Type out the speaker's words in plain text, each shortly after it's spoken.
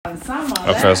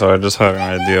Okay, so I just had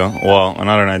an idea. Well,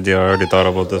 not an idea. I already thought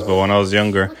about this, but when I was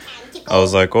younger, I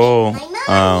was like, oh,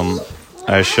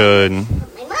 I should.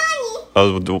 I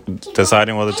was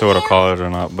deciding whether to go to college or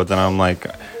not, but then I'm like,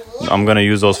 I'm gonna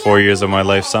use those 4 years of my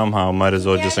life somehow. Might as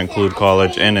well just include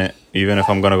college in it. Even if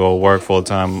I'm gonna go work full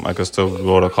time, I could still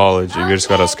go to college. You just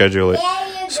gotta schedule it.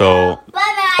 So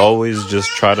always just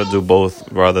try to do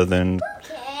both rather than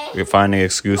finding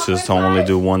excuses to only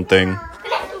do one thing.